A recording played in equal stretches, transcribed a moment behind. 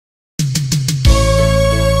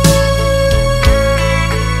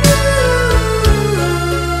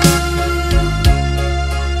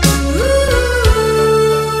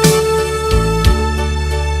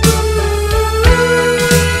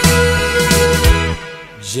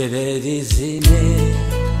J'ai les désigné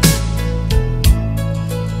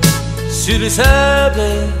sur le sable,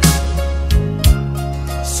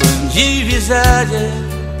 son du visage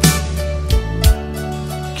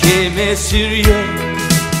qui m'est sérieux.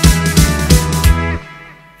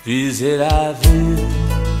 Puis elle a vu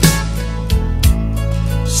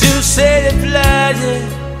sur ces plages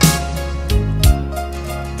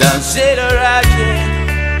danser l'orage.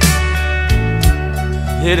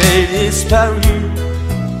 Elle est disparue.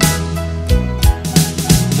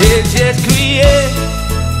 Et j'ai crié,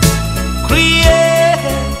 crié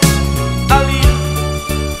à lui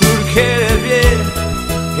pour qu'elle revienne.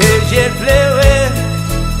 Et j'ai pleuré,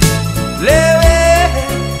 pleuré,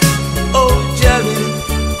 oh j'avais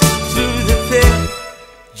tout de fait.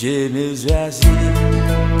 J'ai me choisi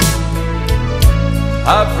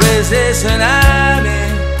après ces tsunamis,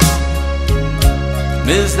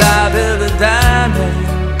 mais la belle dame,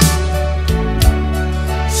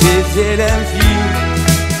 c'était l'infini.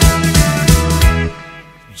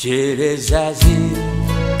 J'ai les asiles,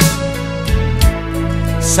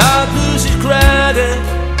 sans plus y croire,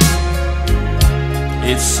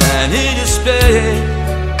 it's un désespéré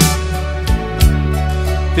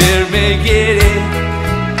pour me guérir.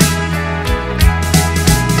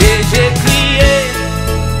 Et j'ai crié,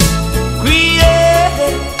 crié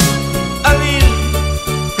à lui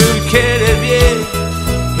pour qu'elle revienne.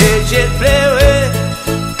 Et j'ai pleuré,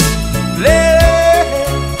 pleuré,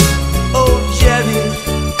 oh j'avais.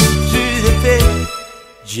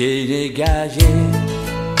 J'ai dégagé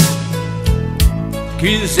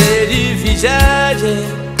qu'une c'est du visage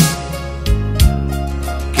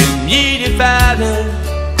que mille de femmes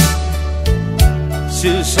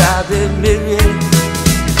sur sa mémoire.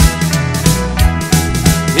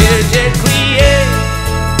 Et j'ai crié,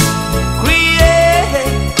 crié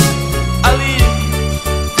à lui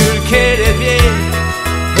pour qu'elle revienne.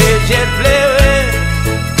 Et j'ai pleuré,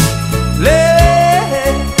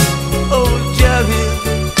 pleuré, oh j'avais.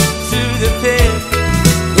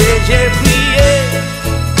 Et j'ai prié,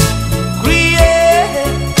 prié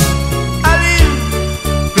à lui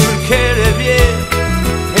pour qu'elle revienne.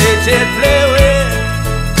 Et j'ai pleuré,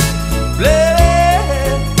 pleuré,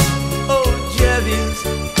 oh j'avais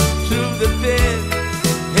tout de peine.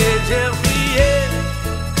 Et j'ai prié,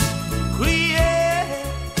 prié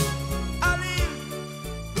à lui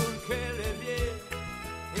pour qu'elle revienne.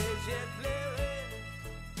 Et j'ai pleuré.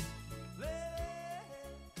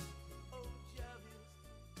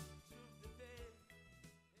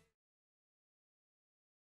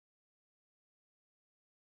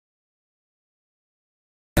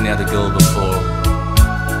 Any other girl before?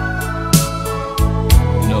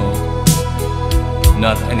 No,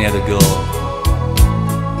 not any other girl.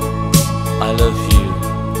 I love you.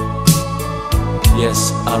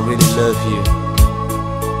 Yes, I really love you.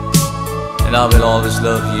 And I will always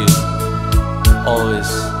love you. Always,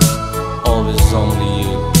 always only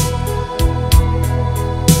you.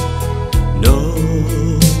 No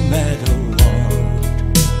matter what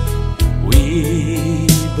we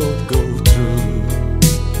both go through,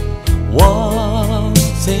 one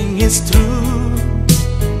thing is true,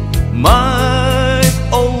 my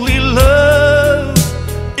only love,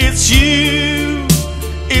 it's you,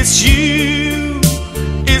 it's you,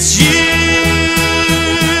 it's you.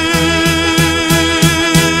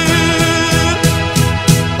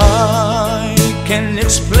 I can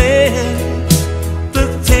explain the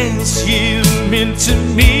things you mean to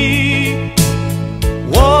me.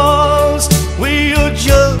 Once we are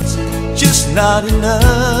just not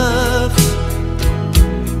enough.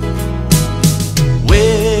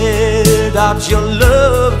 Without your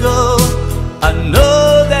love, girl, I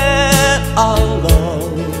know that I'm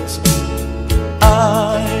lost.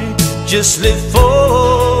 I just live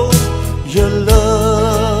for your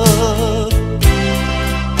love.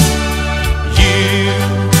 You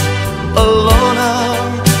alone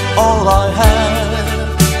are all I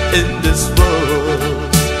have in this world.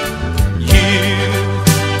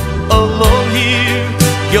 Alone here,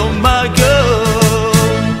 you're my girl.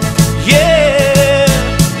 Yeah,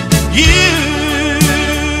 you,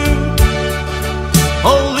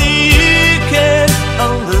 only you can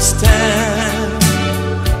understand.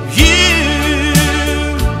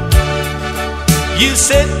 You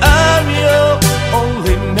said I'm your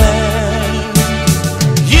only man.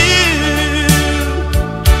 You,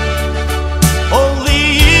 only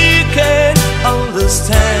you can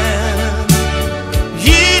understand.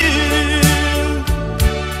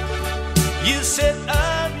 You said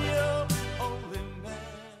I'm your only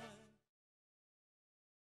man.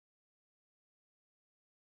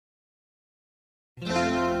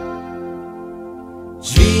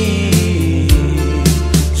 Dream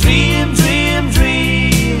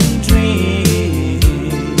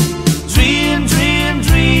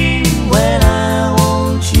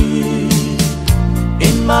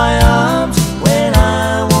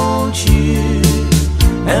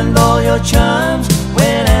your charms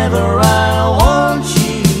whenever I want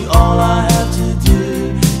you. All I have to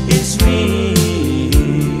do is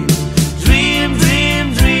dream. Dream,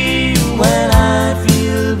 dream, dream when I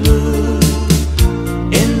feel blue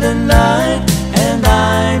in the night, and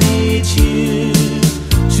I need you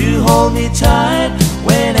to hold me tight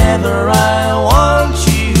whenever I want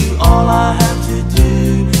you. All I have to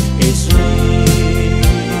do is dream.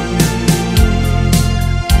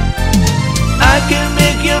 I can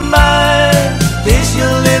make you mine, taste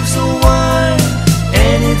your lips of wine,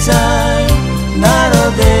 anytime, night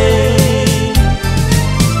or day.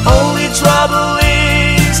 Only trouble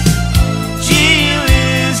is, gee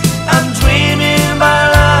whiz, I'm dreaming my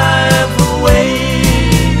life away.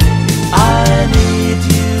 I need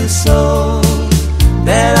you so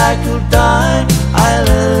that I could die. I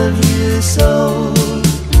love you so,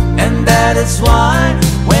 and that is why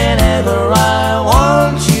whenever I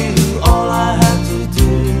want you, all I have to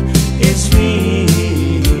do is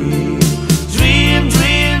dream. Dream,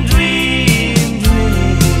 dream, dream,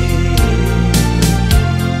 dream.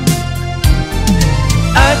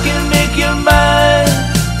 I can make you mine,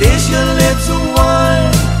 taste your lips of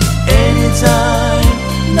wine, anytime,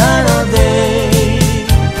 night or day.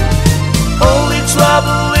 Only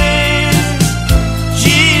trouble is,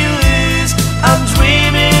 gee whiz, I'm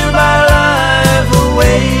dreaming my life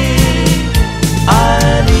away. I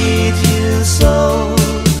need you so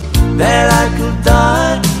that I could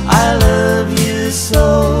die. I love you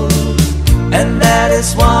so, and that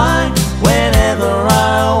is why whenever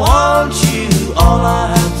I want you, all I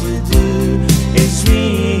have to do is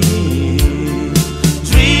dream.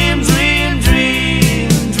 Dream, dream, dream,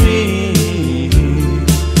 dream.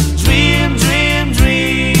 Dream, dream,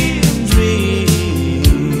 dream,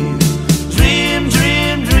 dream. Dream,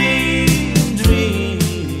 dream, dream, dream.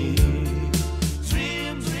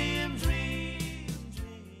 Dream, dream, dream,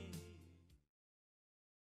 dream.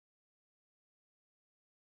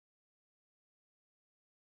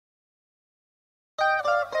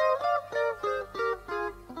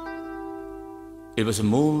 It was a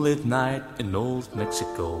moonlit night in old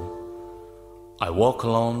Mexico. I walk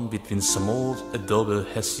along between some old adobe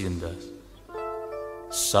haciendas.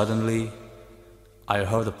 Suddenly, I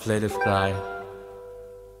heard a plaintive cry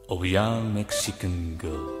of a young Mexican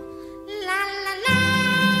girl. La la la,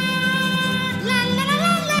 la la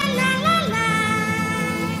la la la la la,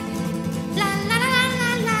 la la la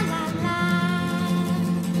la la la la,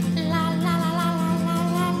 la la la la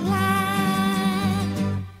la la.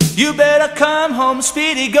 You better come home,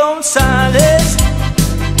 Speedy Gonzales,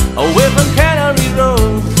 away from Canary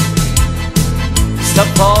Road.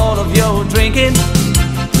 Stop all of your drinking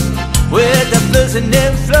with the blues and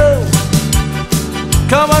then flow.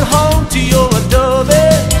 Come on home to your adobe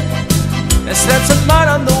and slap some mud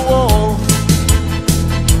on the wall.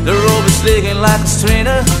 The robe is leaking like a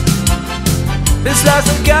strainer. This last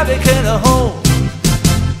of garbage in a hole.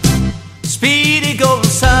 Speedy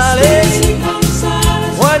Gonzales,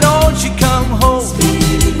 why don't you come home?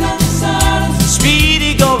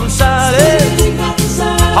 Speedy Gonzales,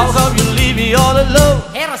 how come you leave me all alone?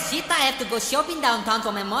 Hey Rosita, I have to go shopping downtown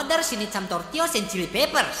for my mother. She needs some tortillas and chili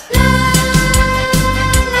peppers.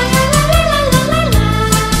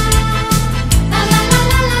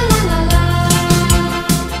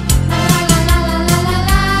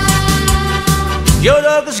 Your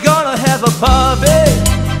dog is gonna have a puppy,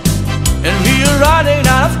 and we're running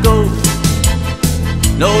out of gold.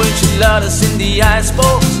 No enchiladas in the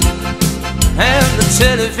icebox, and the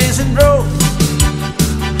television broke.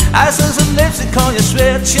 I saw some lipstick on your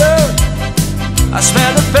sweatshirt, I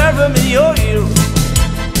smell the perfume in your ear.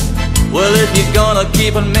 Well, if you're gonna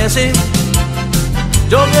keep on messing,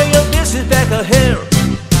 don't bring your business back here.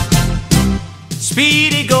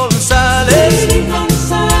 Speedy Gonzales,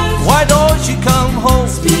 why don't you come home?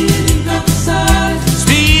 Speedy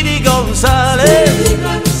Gonzales,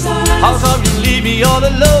 how come you leave me all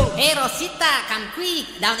alone? Hey Rosita, come quick.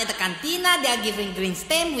 Down at the cantina, they are giving green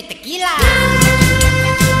stem with tequila.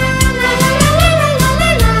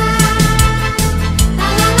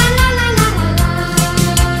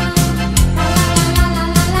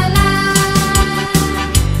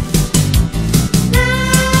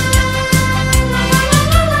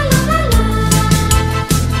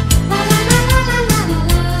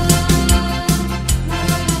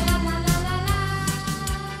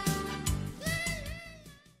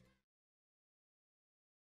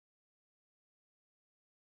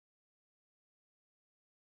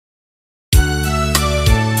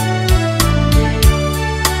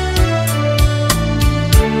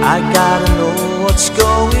 I gotta know what's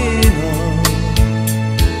going on.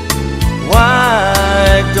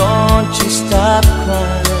 Why don't you stop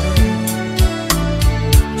crying?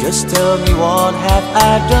 tell me what have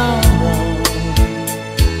I done wrong.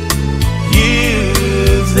 You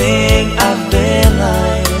think I've been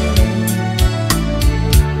lying.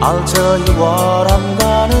 I'll tell you what I'm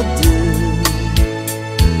gonna do.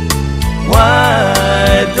 Why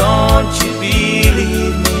don't you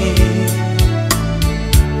believe me?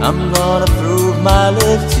 I'm gonna prove my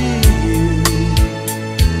love to you.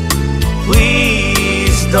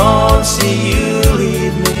 Please don't say you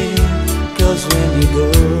leave me, 'cause when you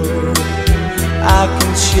go, I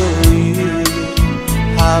can show you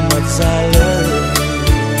how much I love you.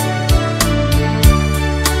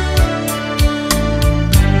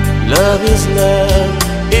 Love is love,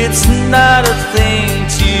 it's not a thing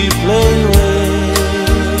to play with.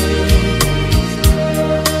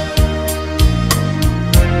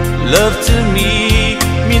 Love to me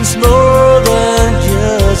means more than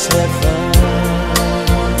just have fun.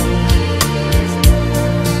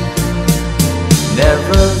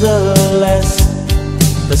 Nevertheless,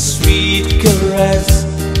 a sweet caress,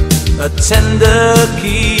 a tender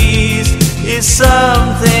kiss is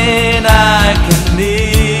something I can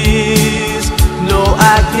miss. No,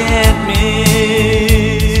 I can't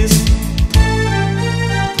miss.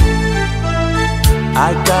 I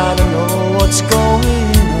gotta know what's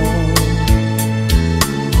going on.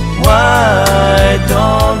 Why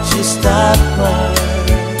don't you stop crying?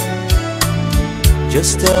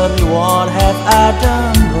 Just tell me what have I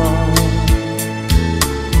done wrong.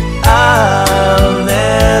 I'll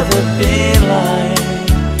never be lying.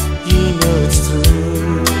 You know it's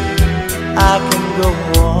true. I can go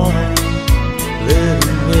on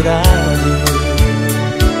living without you.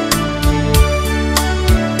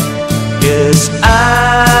 'Cause I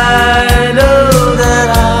know that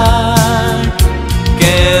I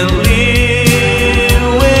can't live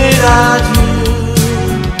without you.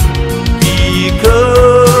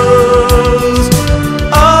 Because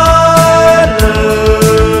I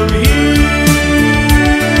love you.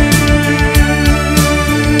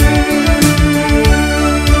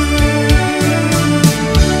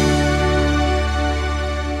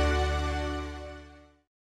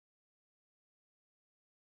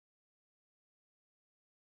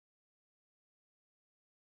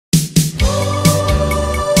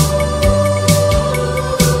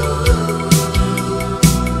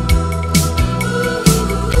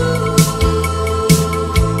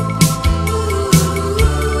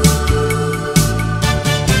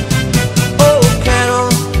 Oh,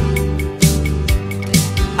 Carol,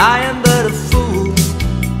 I am but a fool.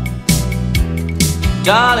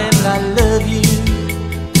 Darling, I love you,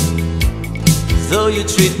 though you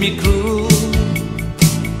treat me cruel.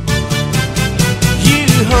 You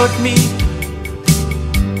hurt me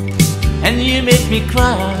and you make me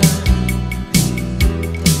cry.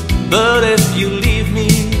 But if you leave me,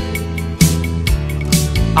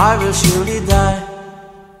 I will surely die.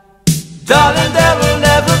 Darling, there will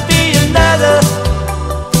never be another,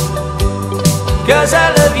 'cause I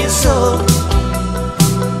love you so.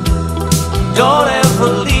 Don't ever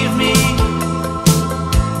leave me,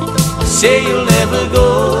 say you'll never go.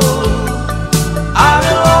 I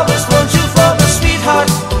will always want you for my sweetheart,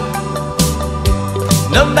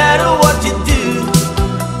 no matter what you do.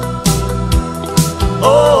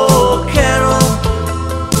 Oh, Carol,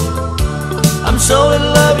 I'm so in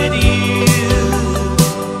love with you.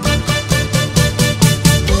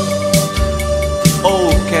 Oh,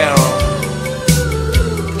 Carol,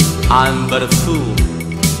 I'm but a fool.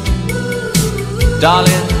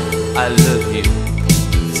 Darling, I love you,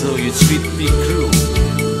 so you treat me cruel.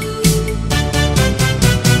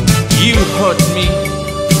 You hurt me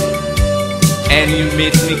and you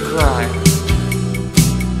made me cry.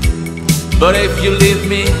 But if you leave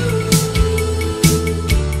me,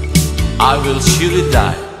 I will surely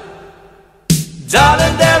die.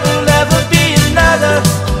 Darling, there will never be another,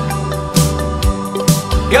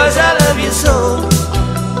 'cause I love you so.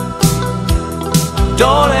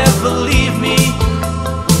 Don't ever leave me,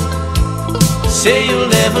 say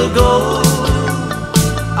you'll never go.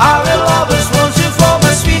 I will always want you for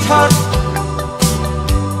my sweetheart,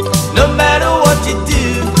 no matter what you do.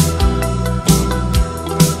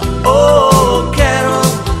 Oh, Carol,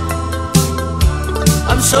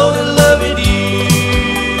 I'm so in love with you.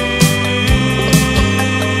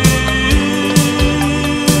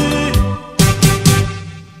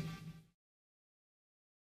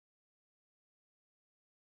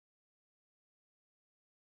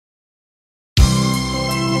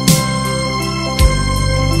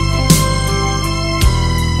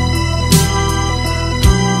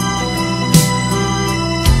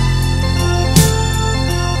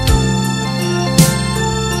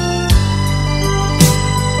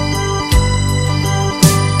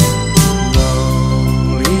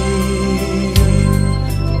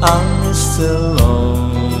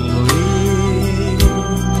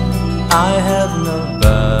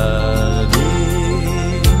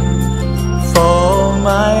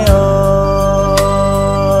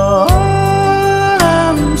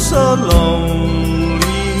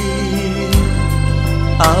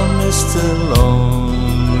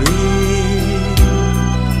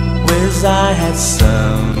 had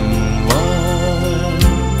someone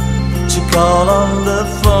to call on the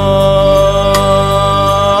phone.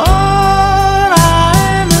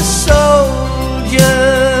 I'm a soldier,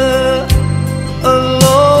 a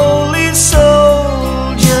lonely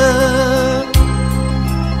soldier,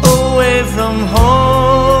 away from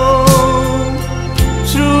home,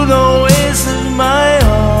 through the ways of my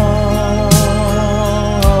own.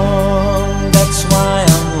 That's why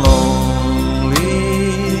I'm lonely,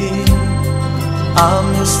 I'm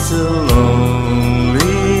Mr.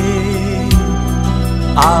 Lonely.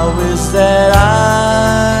 I wish that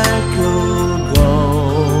I could go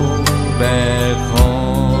back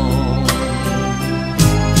home.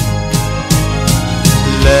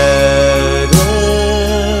 Letters,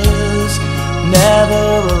 never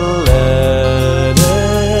letters.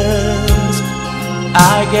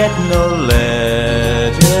 I get no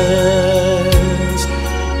letters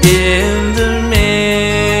in the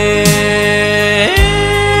mail.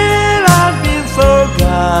 I've been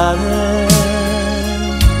forgotten,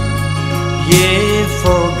 yeah,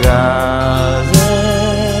 forgotten.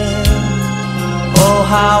 Oh,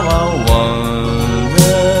 how I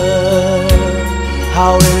wonder,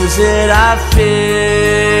 how is it I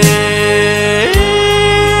feel?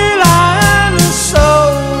 I'm a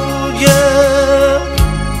soldier,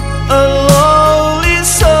 a lonely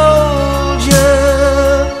soldier,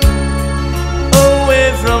 away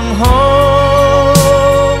from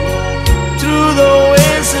home, through the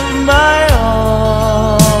ways of my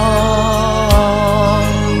own.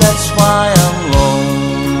 That's why I'm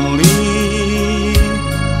lonely,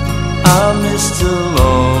 I'm Mr.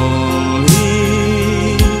 Lonely.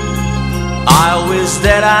 I wish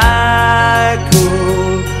that I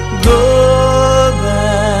could go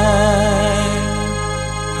back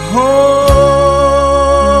home.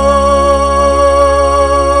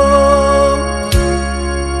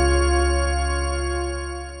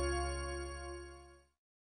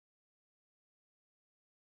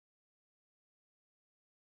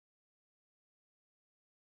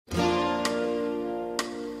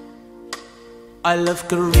 I love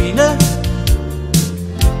Karina,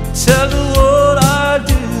 tell the world I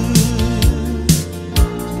do.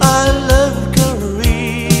 I love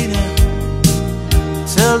Karina,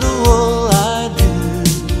 tell the world I do.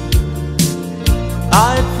 I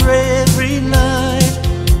pray every night,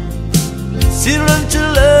 children to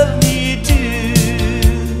love me too.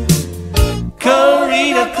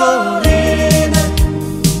 Karina, Karina,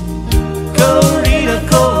 Karina,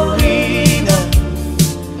 Karina,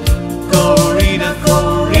 Karina,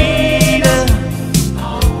 Karina,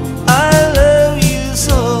 I love you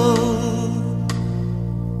so.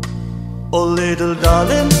 Oh little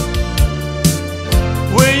darling,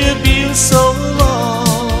 where you been so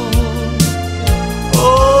long?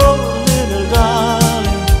 Oh little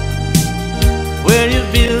darling, where you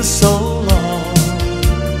been so long?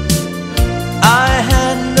 I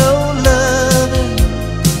had no loving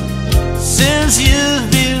since you've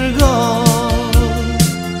been gone.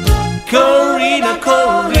 Karina,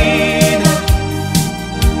 Karina,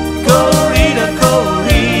 Karina,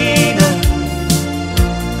 Karina,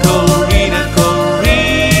 Karina,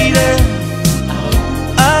 Karina,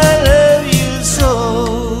 I love you so.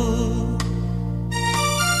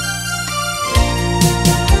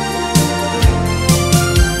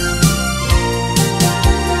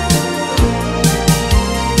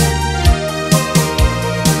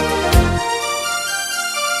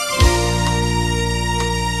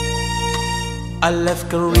 I left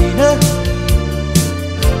Karina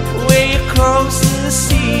way across the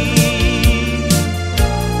sea.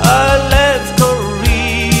 I left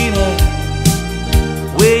Karina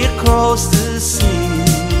way across the sea.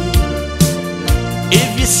 If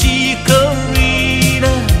you see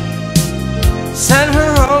Karina, send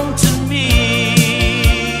her home to me.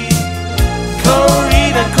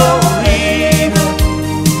 Karina, Karina,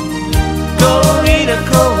 Karina,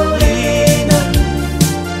 Karina,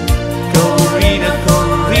 Karina,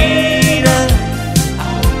 Karina,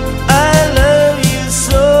 I love you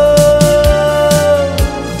so.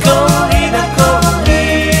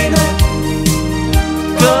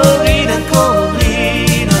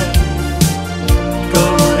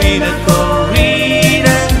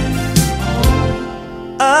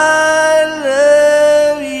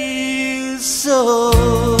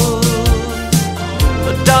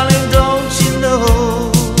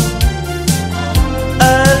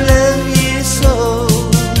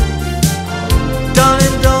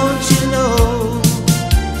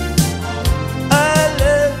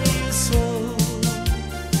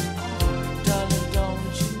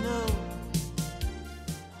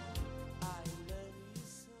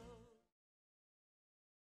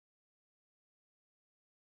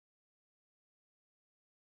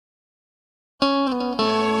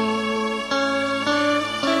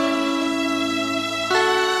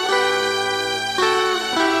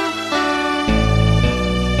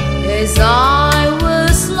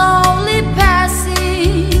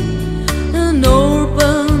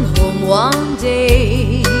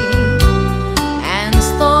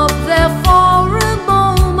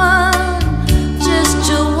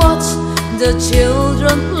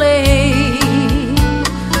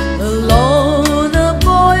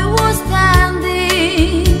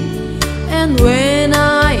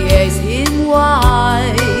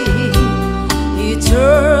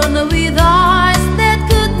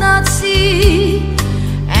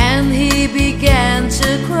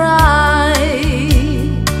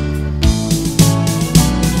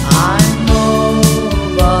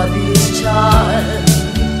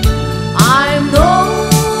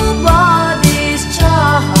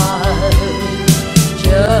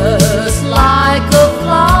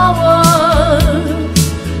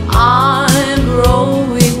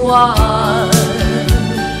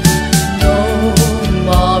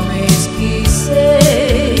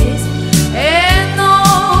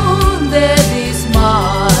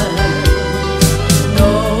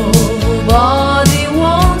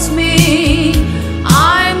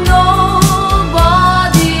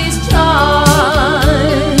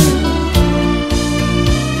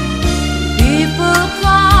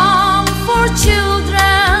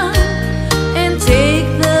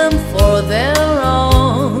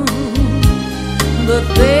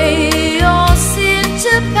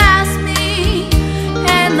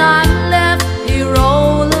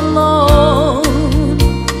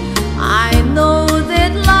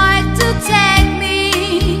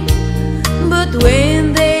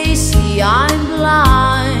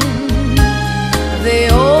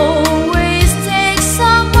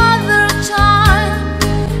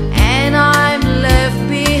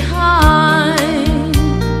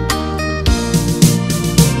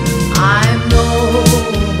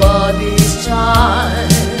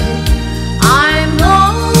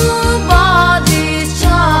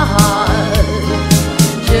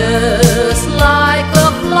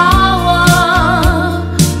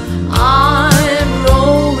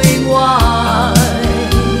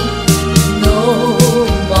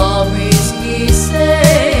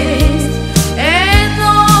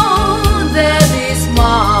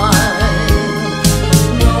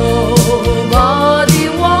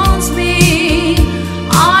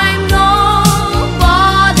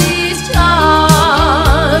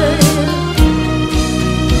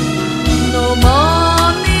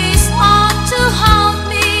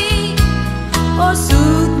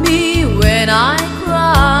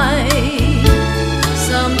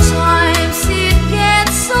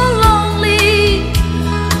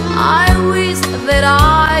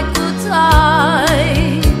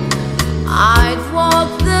 sky, I'd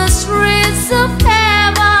walk the streets of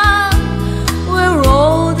heaven where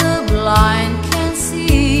all the blind can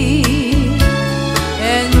see.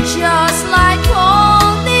 And just like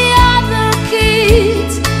all the other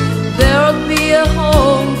kids, there'll be a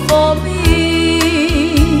home for me.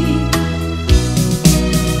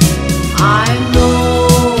 I'm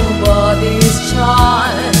nobody's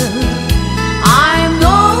child, I'm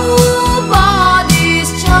nobody's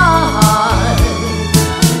child.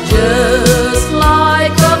 Just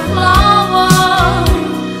like a flower,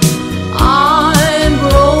 I'm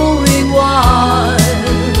growing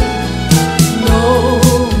wild. No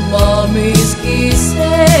mommy's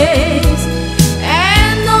kisses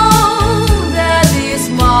and no daddy's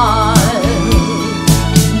smile.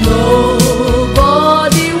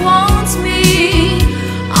 Nobody wants me,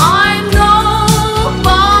 I'm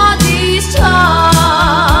nobody's child.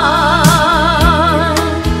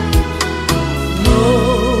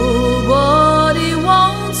 Nobody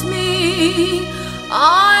wants me,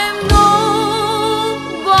 I'm nobody's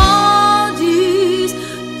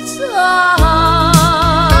child.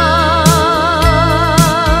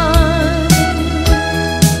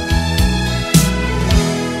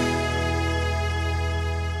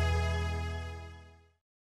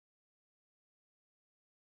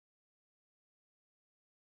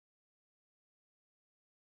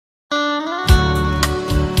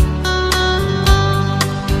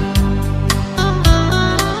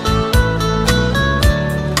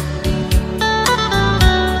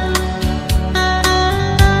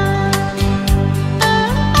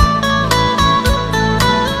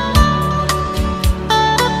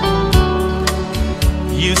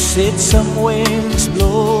 You said some winds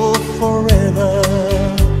blow forever,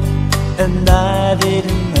 and I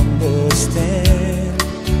didn't understand.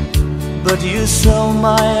 But you saw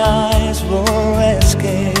my eyes were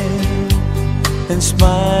asking, and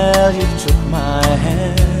smiled, you took my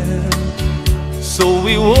hand. So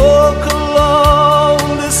we walk along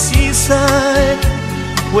the seaside,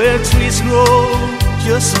 where trees grow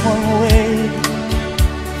just one way,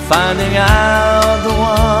 finding out the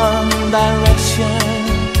one direction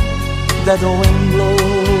that the wind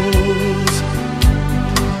blows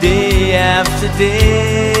day after day.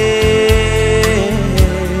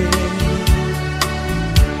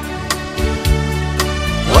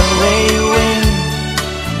 One way wind,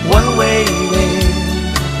 one way wind,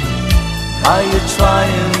 are you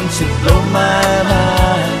trying to blow my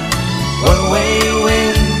mind? One way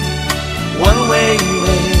wind, one way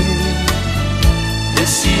wind, is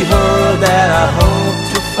she her that I hope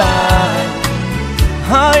to find?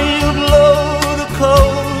 How you blow the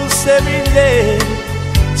coast every day,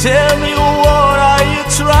 tell me what are you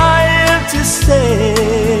trying to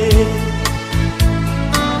say?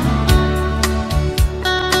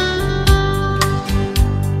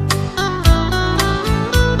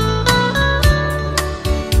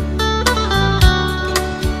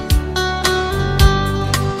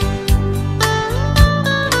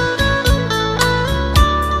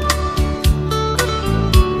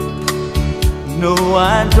 No,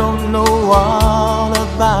 I don't know all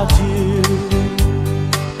about you,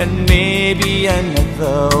 and maybe I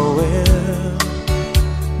never will,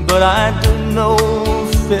 but I do know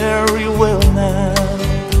very well now,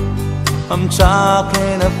 I'm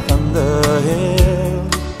talking up on the hill.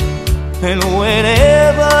 And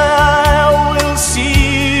whenever I will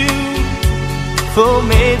see you for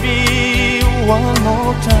maybe one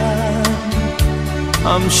more time,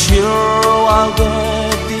 I'm sure I'll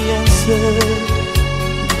get the answer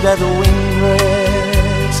that the wind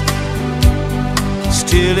rests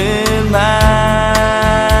still in mine.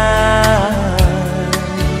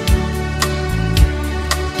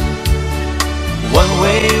 One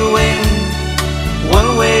way wind,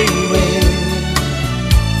 one way wind,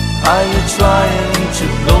 are you trying to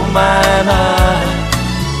blow my mind?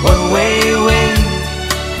 One way wind,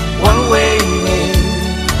 one way wind,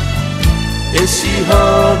 is she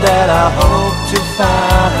her that I hope to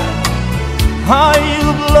find? How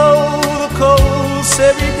you blow the coast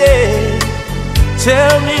every day,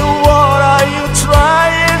 tell me what are you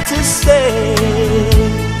trying to say?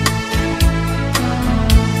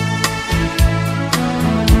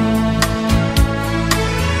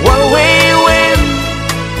 One way wind,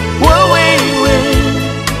 one way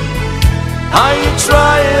wind, are you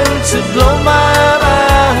trying to blow my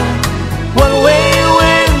mind? One way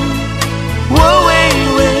wind, one way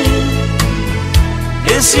wind,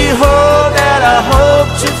 is she her that I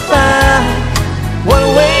hope to find?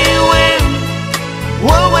 One way wind,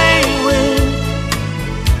 one way wind,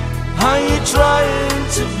 are you trying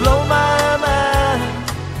to blow my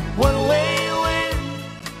mind? One way wind,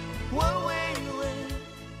 one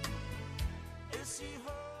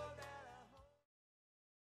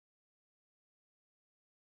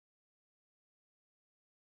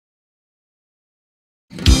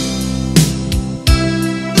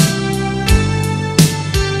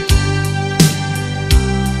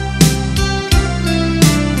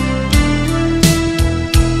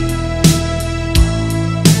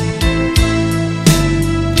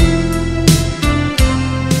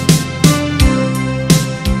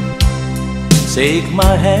Take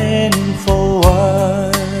my hand for a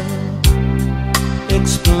while,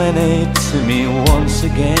 explain it to me once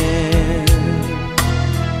again,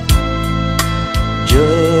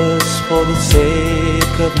 just for the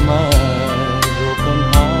sake of my broken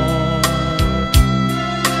heart.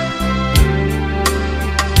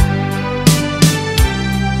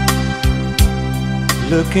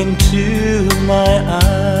 Look into my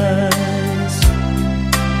eyes,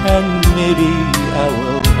 and maybe I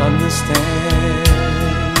will understand.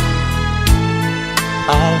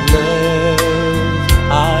 Our love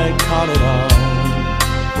I counted on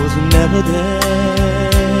was never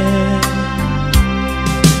there.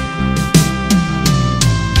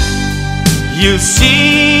 You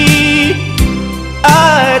see,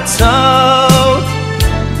 I thought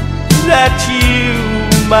that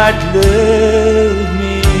you might love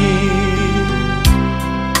me,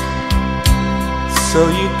 so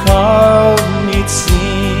you called me, it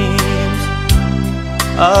seems,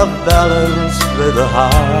 a balance with a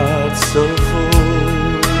heart so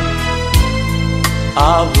full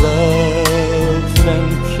of love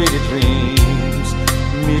and pretty dreams,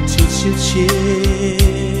 me teach you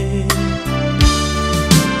cheer.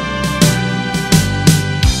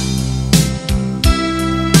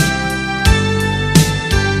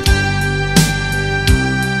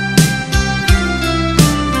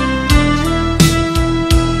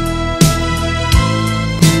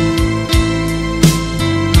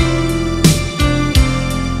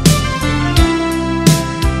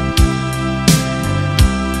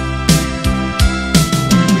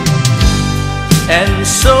 And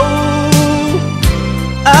so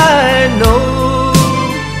I know,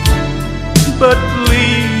 but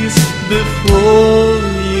please, before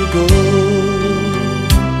you go,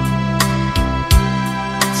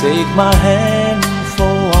 take my hand for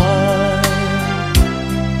a while,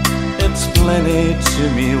 explain it to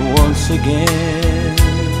me once again,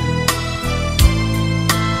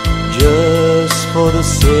 just for the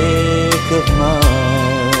sake of my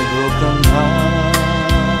broken heart.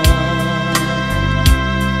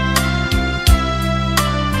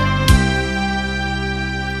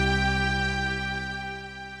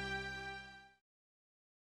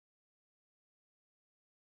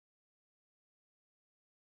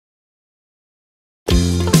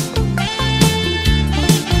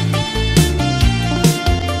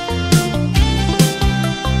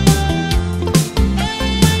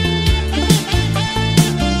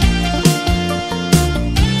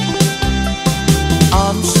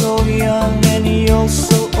 I'm so young and you're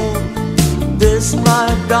so old. This, my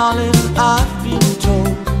darling, I've been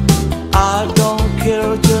told. I don't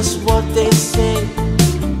care just what they say,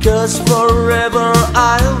 'cause forever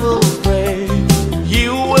I will pray.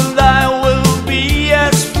 You and I will be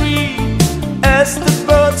as free as the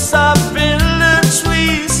birds up in the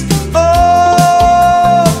trees.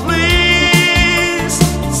 Oh, please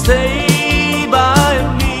stay by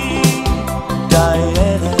me,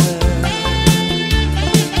 Diana.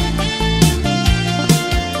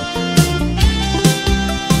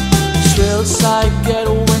 Thrills I get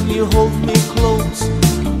when you hold me close.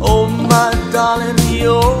 Oh my darling,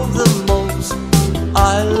 you're the most.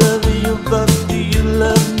 I love you, but do you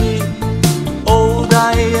love me? Oh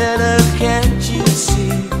Diana, can't you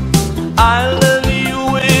see? I love you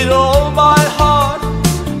with all my heart,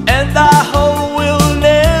 and I hope we'll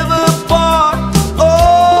never part.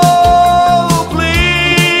 Oh,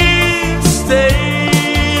 please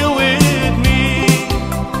stay with me,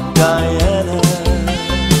 Diana.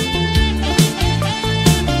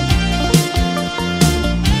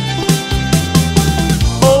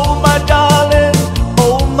 Darling,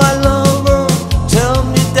 oh my lover, tell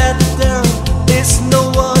me that there is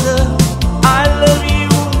no other. I love you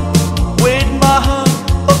with my heart.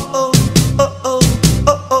 Oh oh oh oh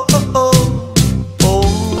oh oh oh oh.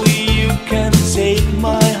 Only you can take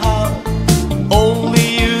my heart. Only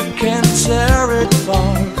you can tear it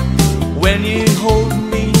apart. When you hold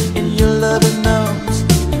me in your loving arms,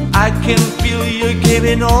 I can feel you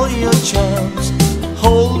giving all your charms.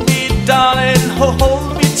 Hold me, darling,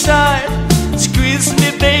 hold me tight. Squeeze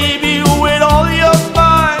me, baby, with all your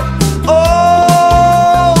might.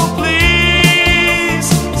 Oh, please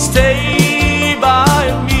stay by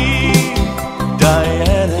me,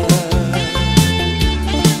 Diana.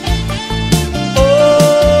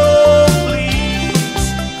 Oh, please,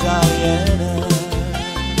 Diana.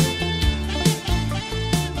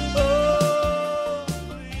 Oh,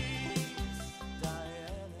 please,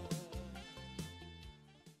 Diana.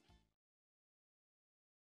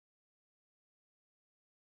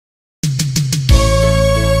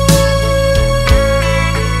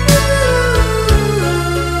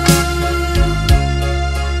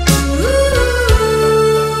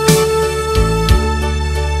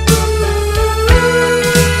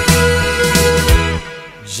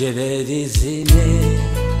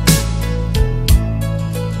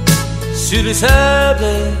 Sur le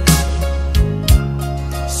sable,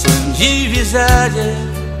 son du visage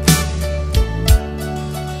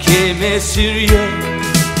qui m'est sérieux,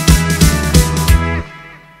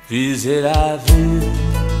 faisait la vue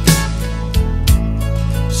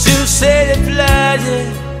sur ces plages,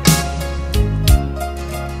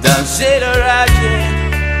 danser l'orage,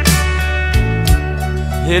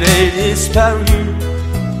 elle est disparue.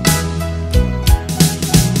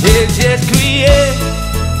 Et j'ai crié,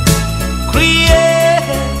 crié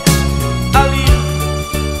à lui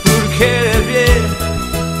pour qu'elle revienne.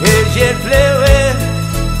 Et j'ai pleuré,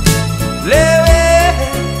 pleuré,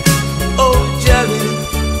 oh j'avais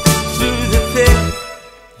sous le fait.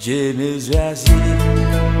 Je me suis assis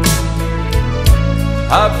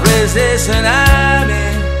après ces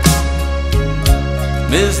tsunamis,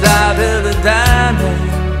 mais la belle dame,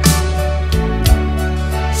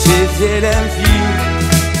 c'était l'infini.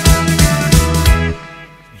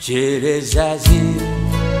 Je les assis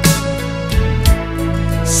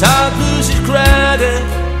sans plus y croire,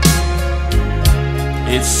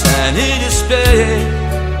 et sans y espérer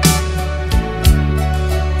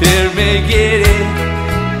pour me guérir.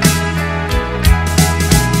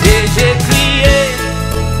 Et j'ai crié,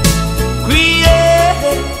 crié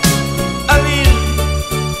à lui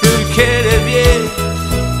pour qu'elle revienne.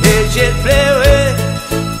 Et j'ai pleuré,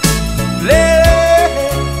 pleuré,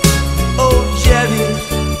 oh j'avais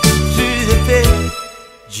sur le fait.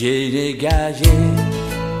 J'ai dégagé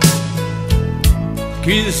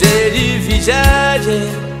qu'une seule du visage,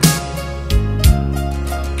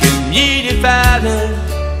 qu'une nuit de femme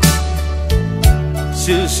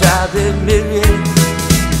sur sa demeure.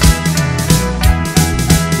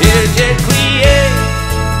 Et j'ai crié,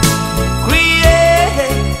 crié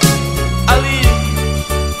à lui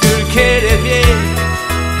pour qu'elle revienne.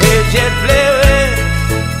 Et j'ai pleuré,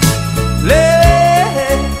 pleuré,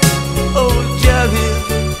 oh j'avais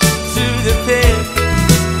sur le fait.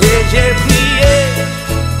 Et j'ai crié,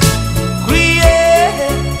 crié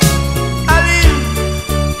à lui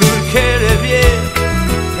pour qu'elle revienne.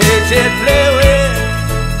 Et j'ai pleuré,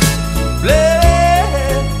 pleuré,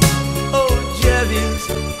 oh j'avais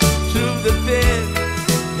sur le fait.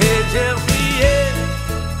 Et j'ai crié,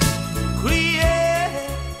 crié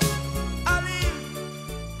à lui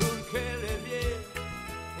pour qu'elle revienne.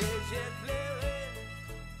 Et j'ai pleuré,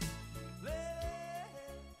 pleuré,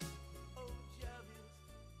 oh j'avais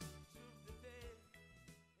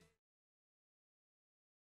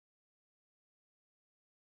sur le fait.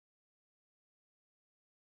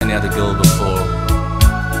 Any other girl before?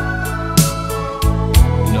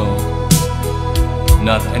 No,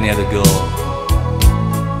 not any other girl.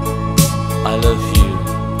 I love you.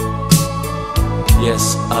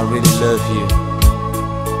 Yes, I really love you.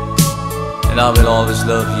 And I will always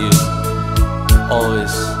love you.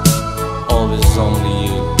 Always, always only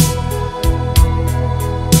you.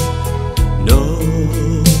 No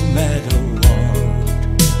matter what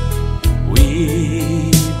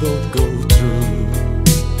we both go through,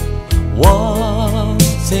 one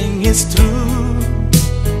thing is true,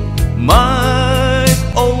 my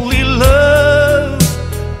only love,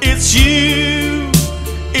 it's you,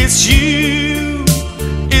 it's you,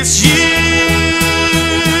 it's you.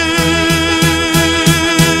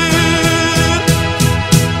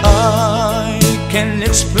 I can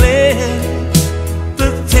explain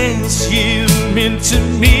the things you mean to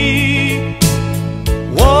me.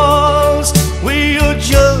 Once we are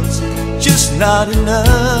just not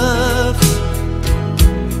enough.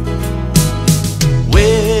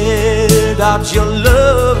 Without your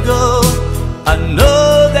love, girl, I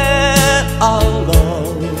know that I'll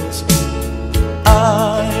lost.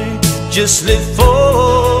 I just live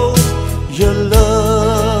for your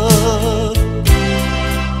love.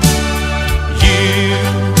 You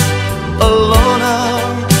alone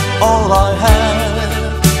are all I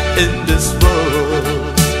have in this world.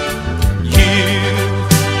 You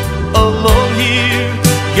alone here,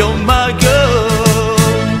 you're my girl.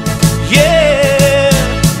 Yeah,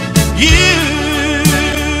 you,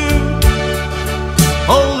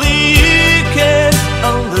 only you can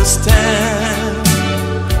understand.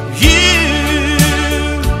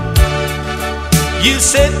 You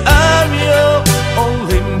said I'm your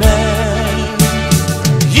only man.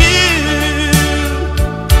 You,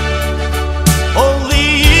 only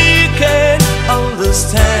you can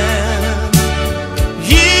understand.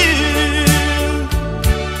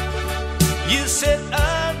 You said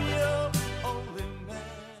I'm your only man.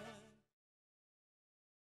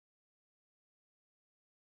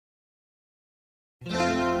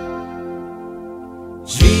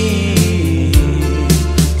 Dream,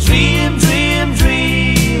 dream, dream,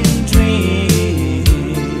 dream, dream,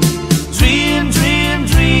 dream.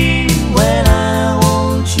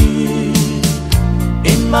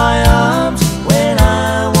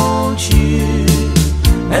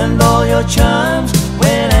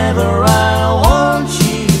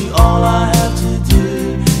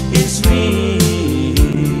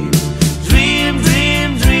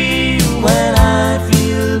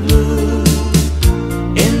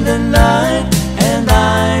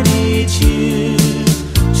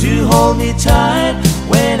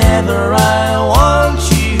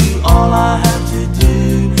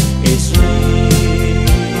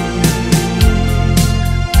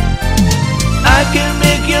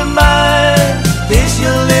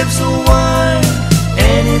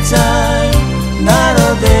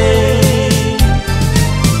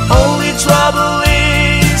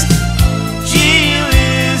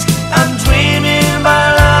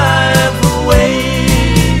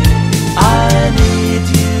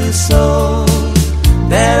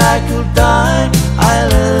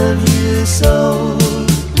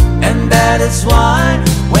 that is why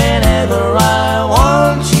whenever I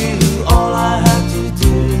want you, all I have to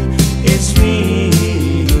do is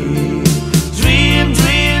dream. Dream,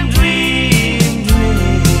 dream, dream,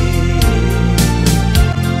 dream.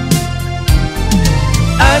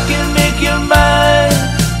 I can make your mind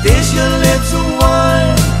taste your lips of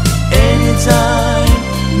wine anytime,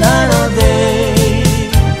 night or day.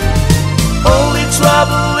 Only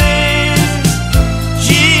trouble is,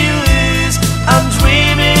 gee whiz, I'm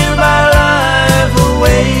dreaming my life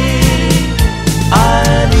away.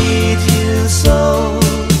 I need you so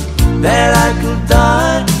that I could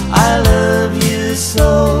die. I love you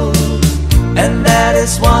so, and that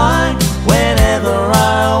is why whenever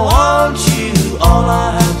I want you, all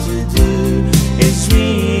I have to do is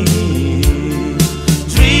dream.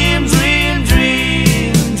 Dream, dream,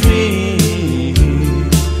 dream, dream.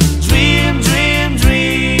 Dream, dream,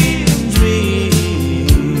 dream,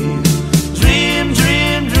 dream. Dream,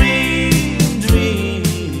 dream, dream, dream.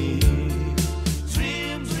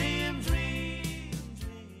 Dream, dream, dream,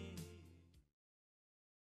 dream.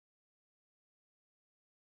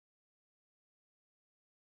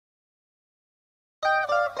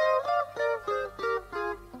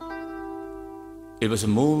 It was a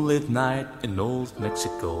moonlit night in old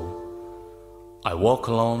Mexico. I walk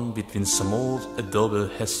along between some old adobe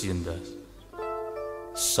haciendas.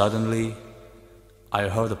 Suddenly, I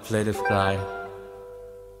heard a plaintive cry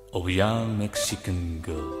of a young Mexican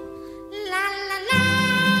girl. La la la,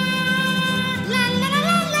 la la la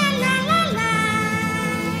la la la la,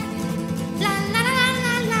 la la la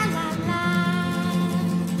la la la la,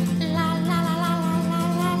 la la la la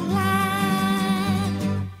la la.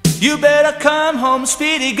 You better come home,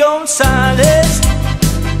 Speedy Gonzales,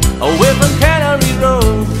 away from Canary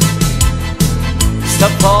Road.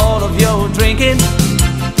 Stop all of your drinking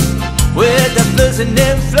with the blues and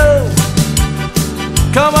then flow.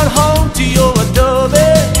 Come on home to your adobe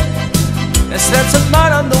and slap some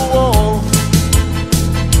mud on the wall.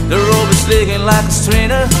 The robe is leaking like a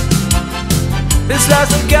strainer. There's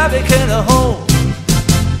lots of garbage in the hole.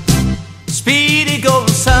 Speedy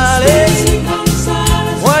Gonzales,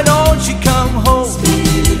 why don't you come home?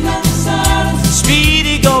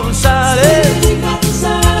 Speedy Gonzales,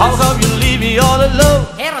 how come you leave me all alone?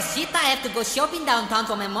 Hey Rosita, I have to go shopping downtown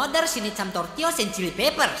for my mother. She needs some tortillas and chili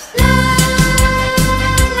peppers.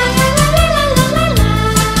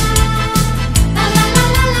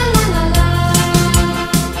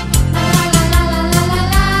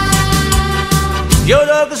 Your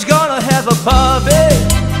dog is gonna have a puppy,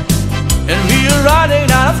 and we are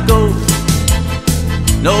running out of gold.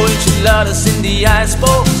 No enchiladas in the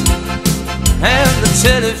icebox, and the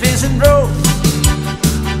television broke.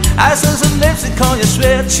 I saw some lipstick on your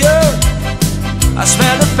sweatshirt, I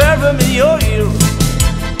smell the perfume in your ear.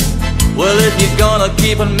 Well, if you're gonna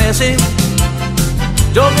keep on messing,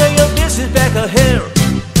 don't bring your business back here.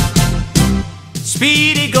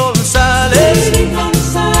 Speedy Gonzales,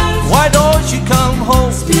 why don't you come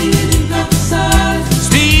home? Speedy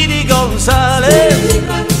Gonzales,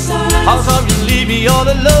 how come you leave me all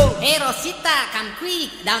alone? Hey Rosita, come quick.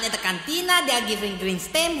 Down at the cantina, they are giving green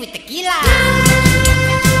stem with tequila.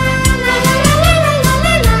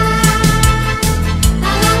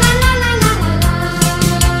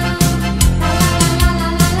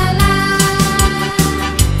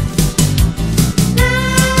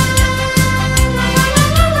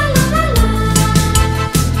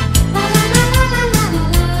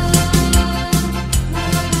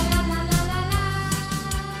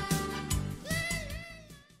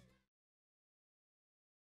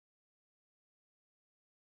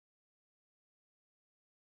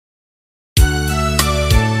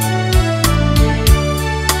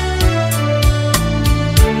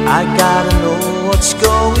 I gotta know what's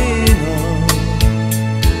going on.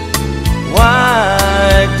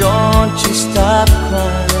 Why don't you stop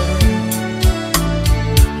crying?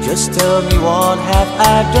 Just tell me, what have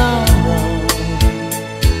I done wrong?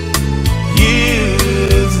 You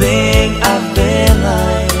think I've been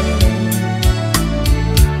lying?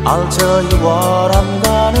 I'll tell you what I'm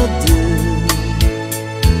gonna do.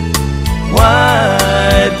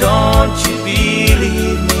 Why don't you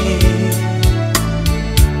believe me?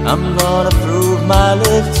 I'm gonna prove my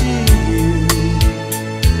love to you.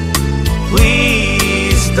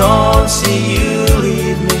 Please don't say you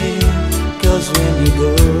leave me, 'cause when you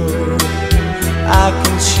go, I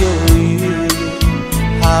can show you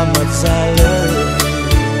how much I love you.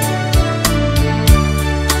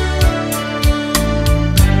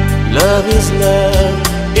 Love is love,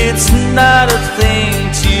 it's not a thing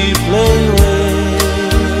to play with.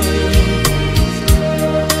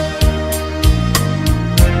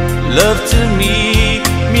 Love to me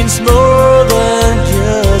means more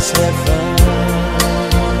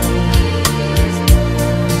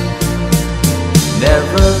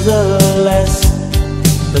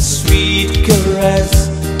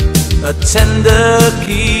A tender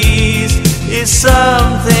kiss is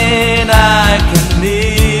something I can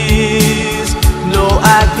miss. No,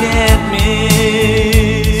 I can't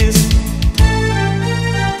miss.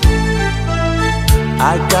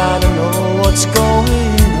 I gotta know what's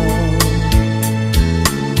going on.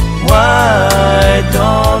 Why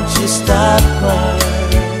don't you stop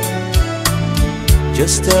crying?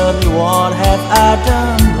 Just tell me, what have I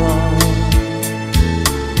done wrong?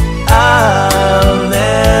 I'll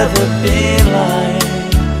never be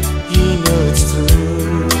lying, you know it's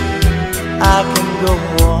true. I can go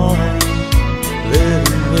on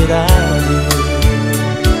living without you.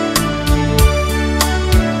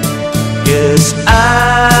 'Cause I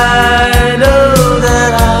know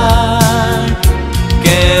that I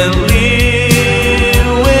can't live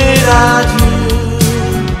without you,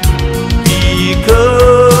 because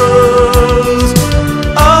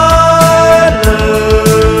I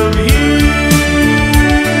love you.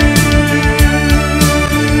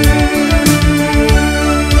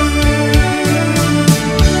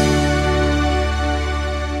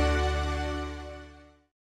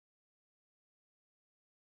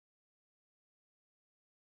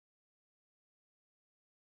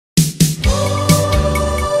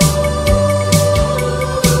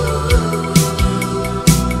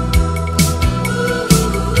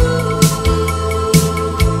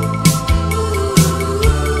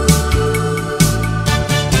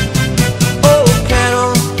 Oh,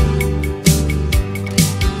 Carol,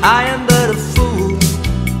 I am but a fool.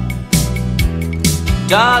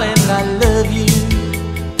 Darling, I love you,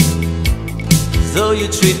 though you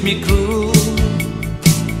treat me cruel.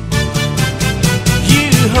 You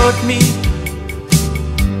hurt me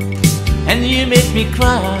and you make me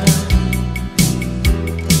cry.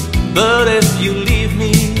 But if you leave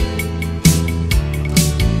me,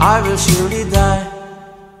 I will surely die.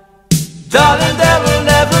 Darling, there will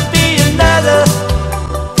never be another,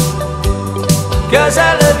 'cause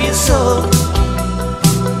I love you so.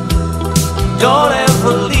 Don't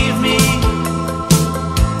ever leave me,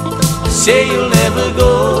 say you'll never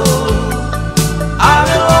go. I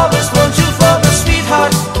will always want you for my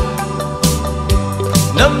sweetheart,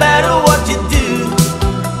 no matter what you do.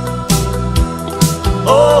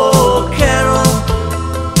 Oh, Carol,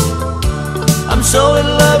 I'm so in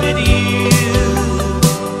love with you.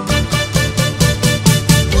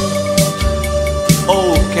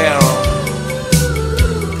 Oh, Carol,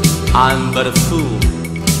 I'm but a fool.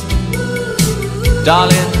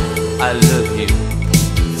 Darling, I love you,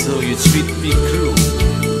 so you treat me cruel.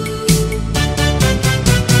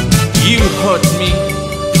 You hurt me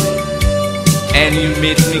and you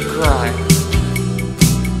made me cry.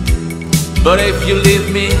 But if you leave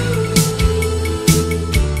me,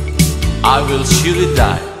 I will surely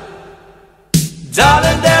die.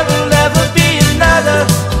 Darling, there will never be another,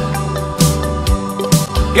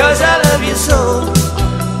 'cause I love you so.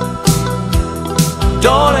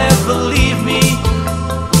 Don't ever leave me,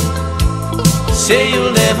 say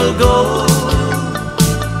you'll never go.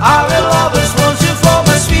 I will always want you for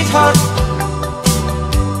my sweetheart,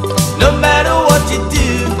 no matter what you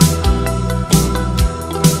do.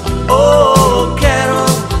 Oh,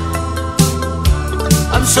 Carol,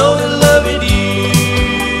 I'm so in love with you.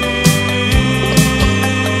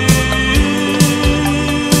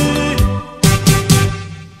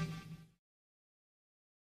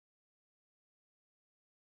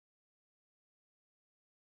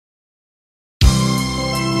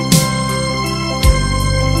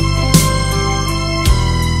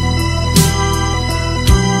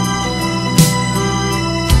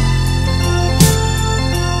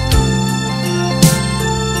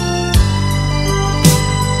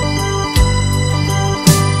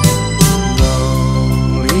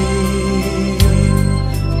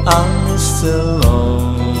 I'm still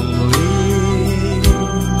lonely.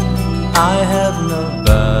 I have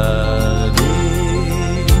nobody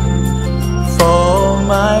for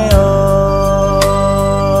my own.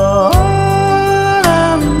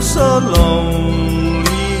 I'm so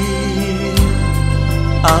lonely.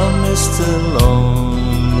 I'm still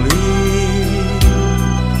lonely.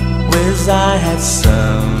 Wish I had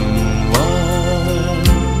someone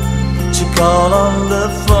to call on the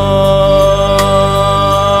phone.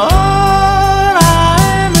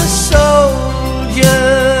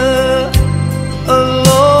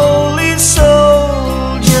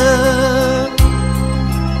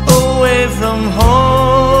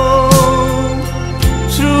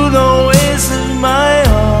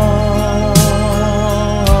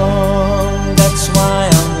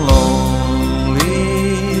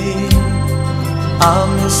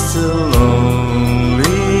 I'm still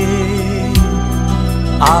lonely.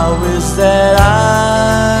 I wish that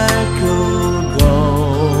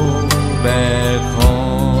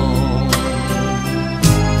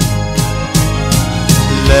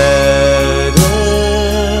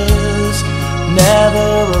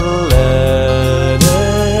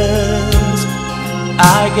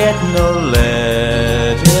no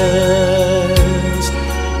letters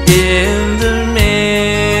in the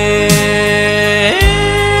mail.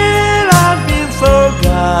 I've been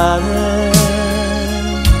forgotten,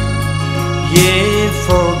 yeah,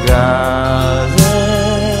 forgotten.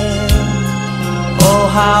 Oh,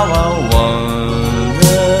 how I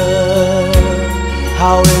wonder,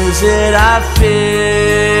 how is it I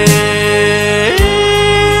feel?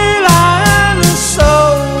 I'm a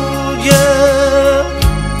soldier,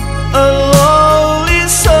 a lonely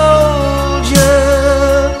soldier,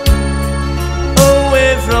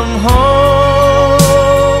 away from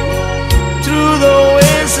home, through the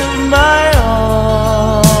ways of my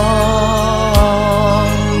own.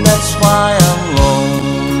 That's why I'm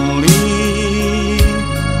lonely,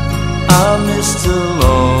 I'm Mr.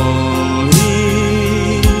 Lonely.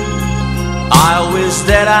 I wish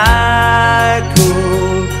that I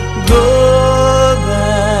could go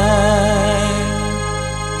back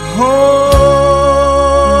home.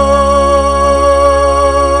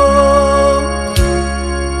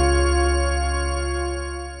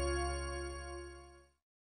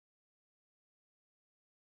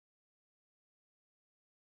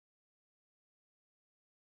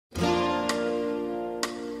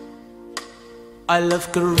 I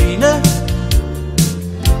love Karina,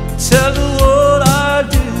 tell the world I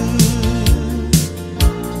do.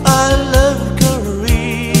 I love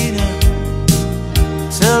Karina,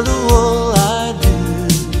 tell the world I do.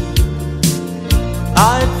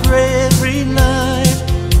 I pray every night,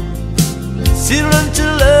 still learn to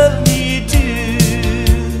love me too.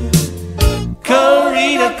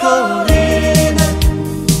 Karina, Karina,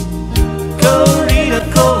 Karina,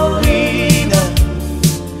 Karina,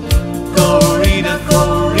 Karina,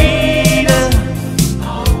 Karina,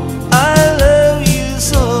 I love you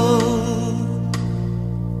so.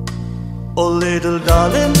 Oh little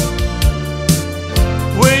darling,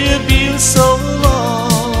 where you been so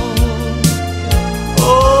long?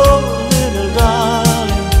 Oh little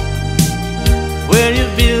darling, where you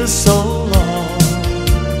been so long?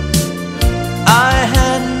 I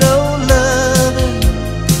had no loving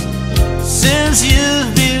since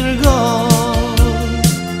you've been gone.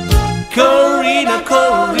 Karina,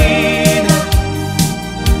 Karina,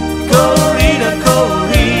 Karina,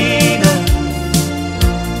 Karina,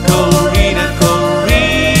 Karina,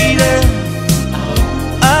 Karina,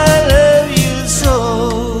 I love you so.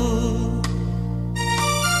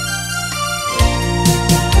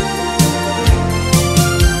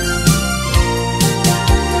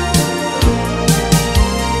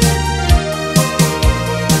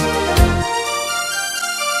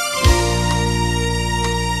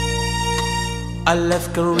 I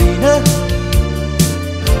left Karina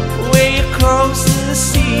way across the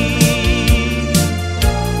sea.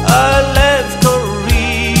 I left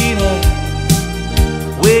Karina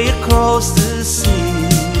way across the sea.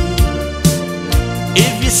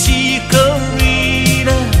 If you see